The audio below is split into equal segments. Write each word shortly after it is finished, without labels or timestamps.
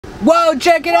Whoa,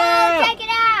 check it out! Check it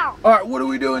out! Alright, what are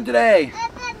we doing today?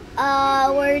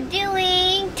 We're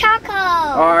doing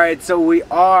tacos. Alright, so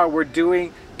we're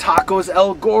doing Tacos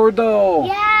El Gordo.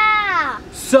 Yeah!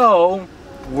 So,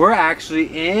 we're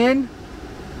actually in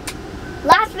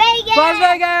Las Vegas! Las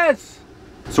Vegas!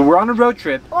 So we're on a road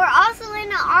trip. We're also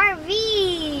in an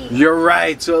RV. You're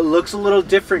right, so it looks a little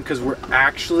different because we're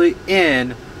actually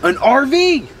in an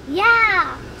RV.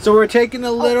 Yeah! So we're taking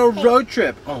a little road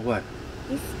trip. Oh, what?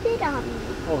 You spit on me.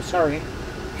 Oh, sorry.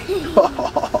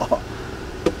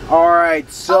 Alright,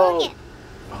 so...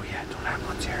 Oh yeah, don't have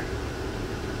one here.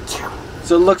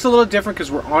 So it looks a little different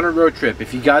because we're on a road trip.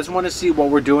 If you guys want to see what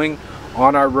we're doing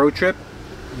on our road trip,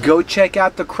 go check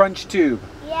out the CrunchTube.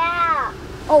 Yeah.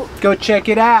 Oh. Go check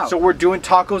it out. So we're doing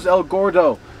Tacos El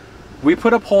Gordo. We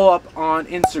put a poll up on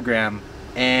Instagram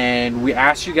and we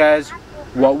asked you guys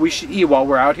what we should eat while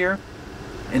we're out here.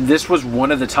 And this was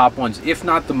one of the top ones, if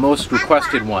not the most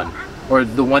requested one. Or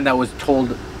the one that was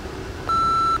told.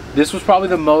 This was probably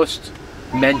the most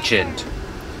mentioned.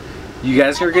 You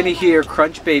guys are going to hear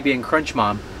Crunch Baby and Crunch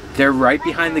Mom. They're right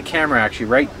behind the camera, actually.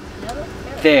 Right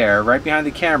there, right behind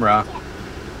the camera.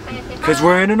 Because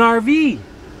we're in an RV.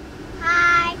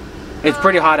 Hi. It's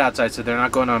pretty hot outside, so they're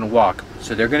not going on a walk.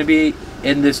 So they're going to be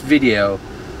in this video,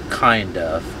 kind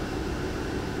of.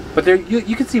 But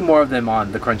you can see more of them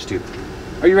on the CrunchTube.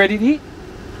 Are you ready to eat?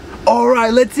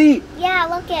 Alright, let's eat! Yeah,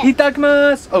 look at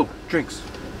Itadakimasu! Oh, drinks.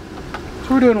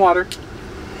 So we're doing water.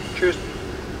 Cheers.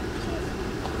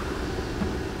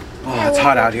 Oh, it's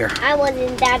hot out here. I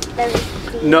wasn't that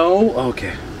thirsty. No?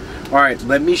 Okay. Alright,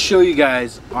 let me show you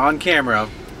guys on camera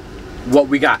what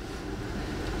we got.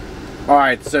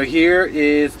 Alright, so here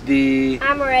is the...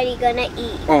 I'm already gonna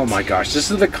eat. Oh my gosh,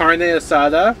 this is the carne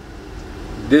asada.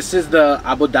 This is the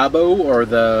abodabo or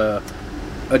the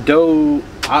adobado.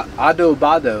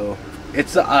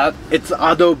 It's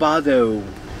adobado.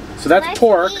 So that's Let's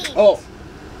pork. eat. Oh.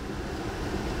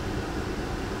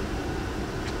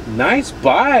 Nice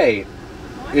bite.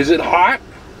 Is it hot?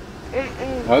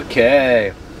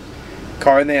 Okay.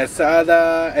 Carne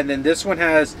asada. And then this one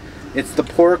has, it's the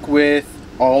pork with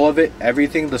all of it,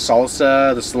 everything, the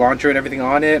salsa, the cilantro and everything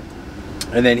on it.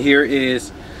 And then here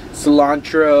is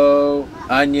cilantro,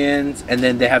 onions, and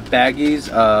then they have baggies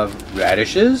of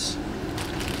radishes.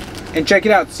 And check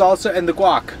it out, salsa and the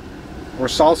guac, or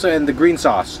salsa and the green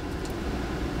sauce.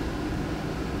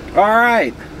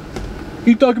 Alright,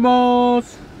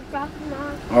 itadakimasu.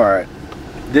 Alright,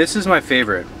 this is my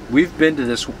favorite. We've been to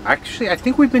this, actually I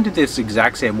think we've been to this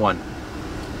exact same one.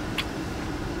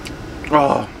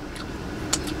 Oh,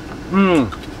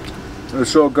 it's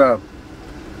so good.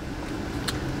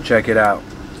 Check it out.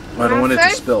 I don't want it to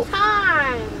spill.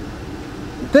 Time.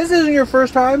 This isn't your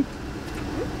first time?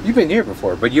 You've been here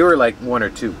before, but you were like 1 or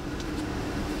 2.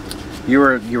 You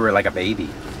were like a baby.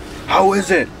 How is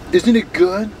it? Isn't it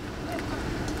good?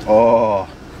 Oh.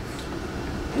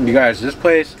 You guys, this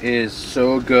place is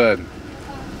so good.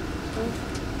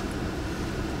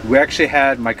 We actually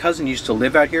had, my cousin used to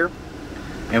live out here,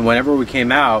 and whenever we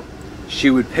came out, she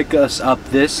would pick us up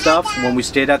this stuff when we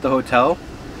stayed at the hotel.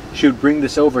 She would bring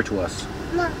this over to us.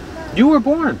 You were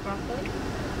born.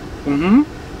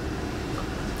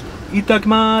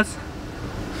 Itadakimasu.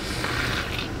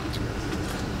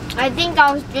 I think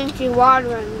I was drinking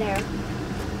water in there.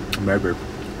 Maybe.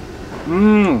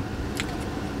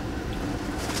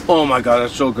 Oh my god,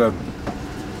 that's so good.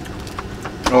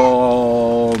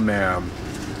 Oh man.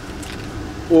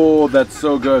 Oh, that's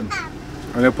so good.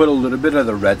 I'm gonna put a little bit of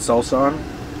the red salsa on.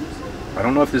 I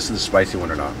don't know if this is the spicy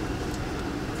one or not.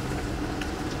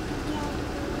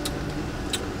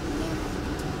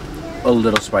 A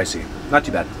little spicy. Not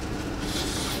too bad.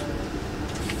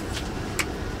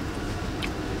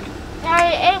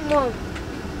 I ate one.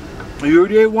 You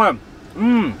already ate one.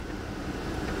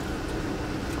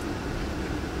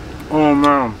 Oh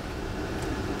man.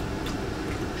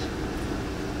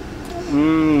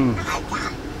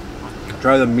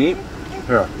 Try the meat.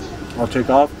 Here, I'll take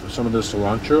off some of the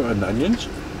cilantro and the onions.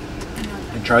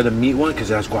 And try the meat one because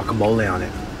it has guacamole on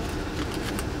it.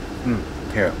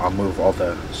 Here, I'll move all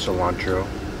the cilantro.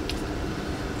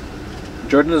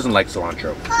 Jordan doesn't like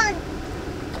cilantro.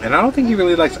 And I don't think he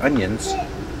really likes onions. I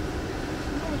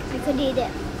could eat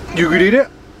it. You could eat it?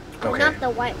 Okay. Not the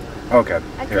white one. Okay.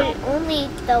 I Here. can only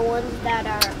eat the ones that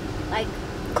are like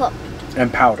cooked.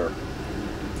 And powder.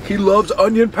 He loves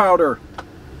onion powder.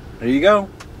 There you go.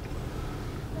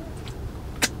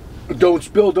 Don't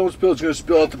spill, don't spill. It's going to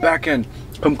spill out the back end.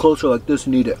 Come closer like this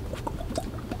and eat it.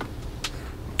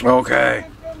 Okay.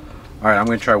 Alright, I'm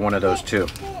going to try one of those too.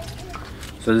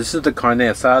 So this is the carne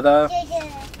asada.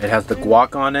 It has the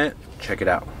guac on it. Check it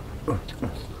out.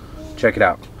 Check it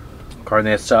out. Carne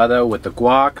asada with the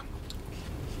guac.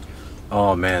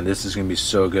 Oh man, this is gonna be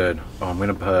so good. Oh, I'm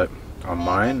gonna put on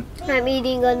mine. I'm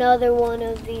eating another one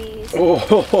of these.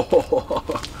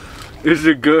 Oh, is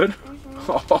it good?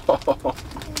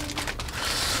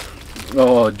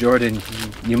 Oh, Jordan,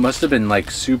 you must have been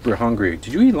like super hungry.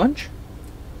 Did you eat lunch?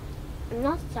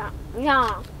 Not that.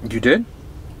 Yeah. You did?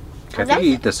 Okay, I think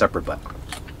you eat the separate but.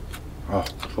 Oh,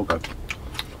 so good.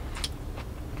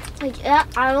 Like,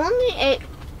 I only ate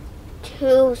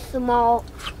 2 small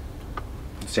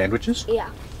Sandwiches?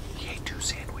 Yeah. He ate 2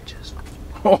 sandwiches.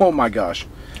 Oh my gosh.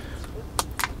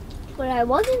 But I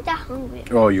wasn't that hungry.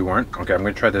 Oh, you weren't? Okay, I'm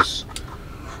gonna try this.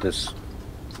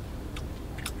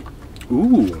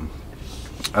 Ooh.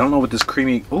 I don't know what this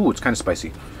creamy. Ooh, it's kind of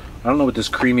spicy. I don't know what this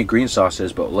creamy green sauce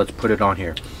is, but let's put it on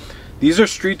here. These are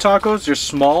street tacos. They're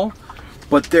small,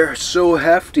 but they're so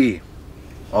hefty.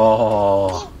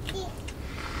 Oh.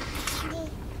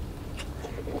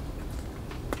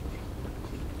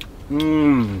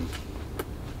 Mmm.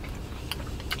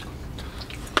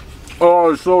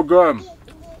 Oh, it's so good.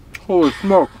 Holy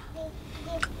smoke.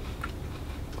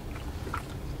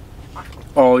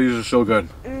 Oh, these are so good.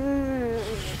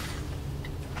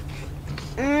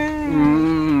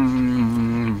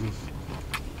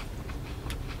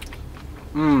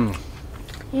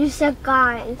 You said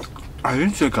guys. I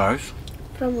didn't say guys.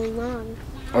 From a mom.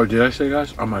 Oh, did I say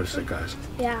guys? I might have said guys.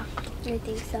 Yeah, I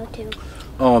think so too.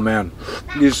 Oh man,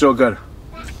 these are so good.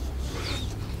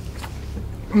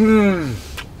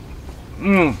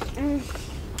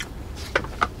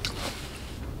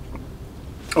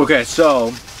 Okay,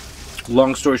 so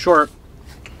long story short,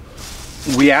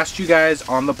 we asked you guys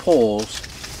on the polls.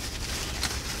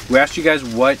 We asked you guys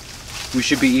what we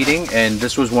should be eating, and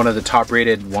this was one of the top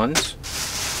rated ones.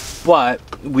 But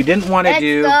we didn't want to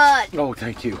do. Good. Oh,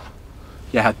 thank you.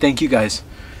 Yeah, thank you guys.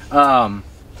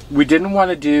 We didn't want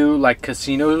to do like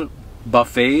casino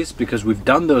buffets because we've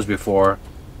done those before,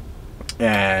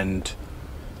 and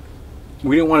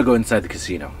we didn't want to go inside the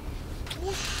casino.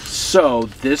 So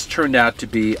this turned out to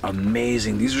be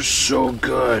amazing. These are so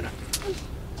good.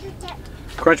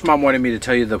 Crunch Mom wanted me to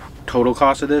tell you the total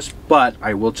cost of this, but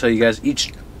I will tell you guys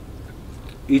each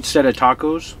set of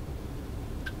tacos,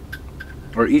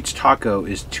 or each taco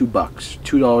is $2,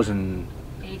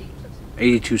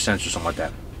 $2.82 or something like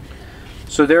that.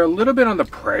 So they're a little bit on the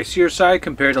pricier side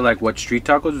compared to like what street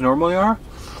tacos normally are,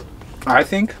 I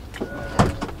think.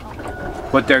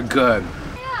 But they're good.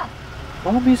 Yeah.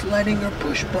 Mommy's letting her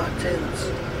push buttons.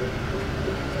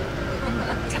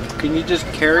 Can you just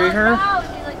carry her? Wow,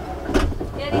 she's like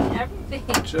getting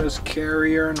everything. Just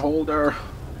carry her and hold her.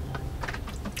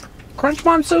 Crunch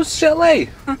Mom's so silly.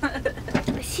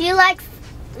 She lets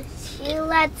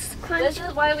Crunch. This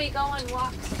is why we go on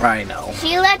walks. I know.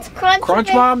 She lets Crunch.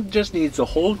 Crunch Mom just needs to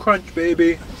hold Crunch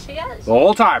Baby She is. the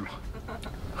whole time.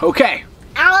 Okay,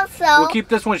 Also, we'll keep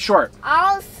this one short.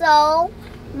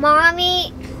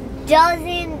 Mommy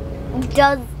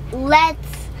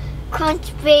lets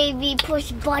Crunch Baby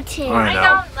push buttons. I I know.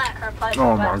 don't let her push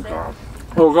Oh my buttons. god.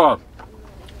 Oh god.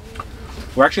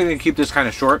 We're actually going to keep this kind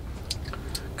of short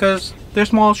because they're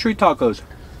small street tacos.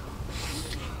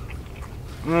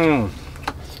 I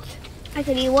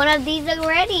could eat one of these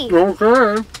already.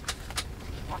 Okay.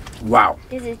 Wow.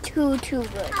 This is too good.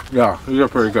 Yeah, these are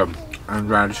pretty good. And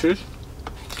radishes.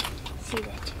 See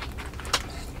that?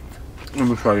 Let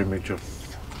me try to make you.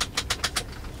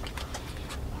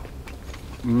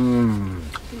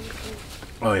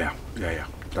 Oh yeah, yeah.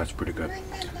 That's pretty good.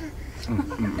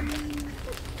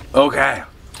 Okay.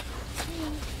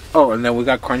 Oh, and then we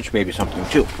got Crunch Baby something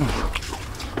too.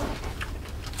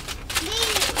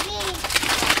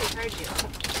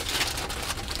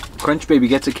 Crunch Baby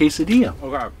gets a quesadilla.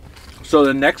 Okay. So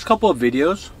the next couple of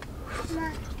videos,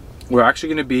 we're actually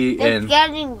going to be in. It's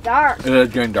getting dark. It is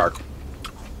getting dark.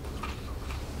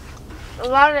 A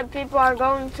lot of people are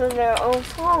going to their own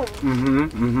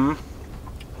homes.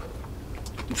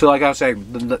 So like I was saying,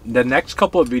 the next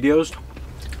couple of videos,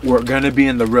 we're going to be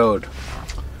in the road.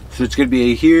 So it's going to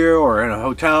be here or in a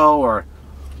hotel or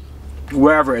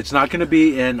wherever. It's not going to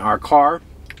be in our car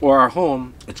or our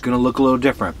home. It's going to look a little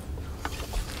different.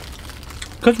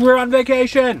 Because we're on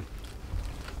vacation.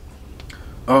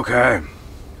 Okay.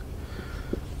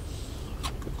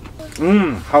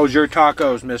 How's your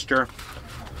tacos, mister?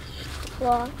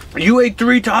 What? You ate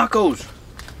 3 tacos.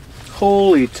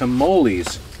 Holy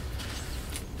tamales.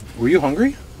 Were you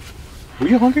hungry? Were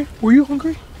you hungry? Were you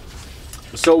hungry?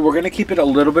 So we're going to keep it a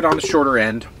little bit on the shorter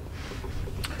end.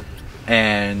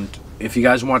 And if you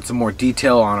guys want some more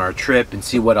detail on our trip and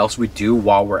see what else we do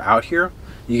while we're out here,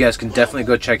 you guys can definitely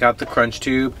go check out the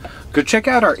CrunchTube. Go check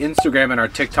out our Instagram and our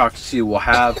TikTok to see we'll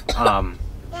have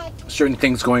certain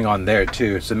things going on there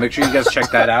too. So make sure you guys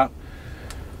check that out.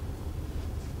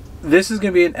 This is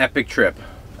gonna be an epic trip.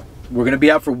 We're gonna be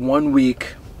out for 1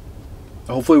 week.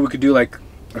 Hopefully we could do like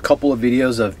a couple of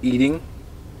videos of eating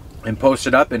and post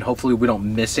it up, and hopefully we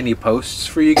don't miss any posts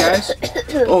for you guys.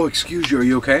 Oh, excuse you, are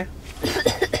you okay?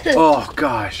 Oh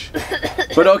gosh.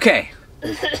 But okay.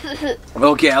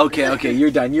 Okay, you're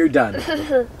done.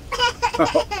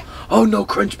 Oh no,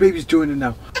 Crunch Baby's doing it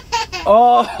now.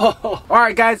 Oh,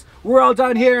 alright guys, we're all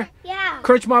done here. Yeah.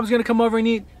 Crunch Mom's gonna come over and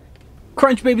eat.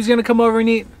 Crunch Baby's gonna come over and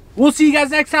eat. We'll see you guys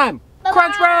next time.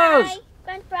 Crunch Bros!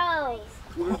 Crunch Bros.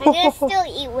 I'm gonna still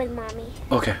eat with mommy.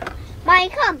 Okay. Mommy,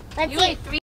 come. Let's You eat. ate 3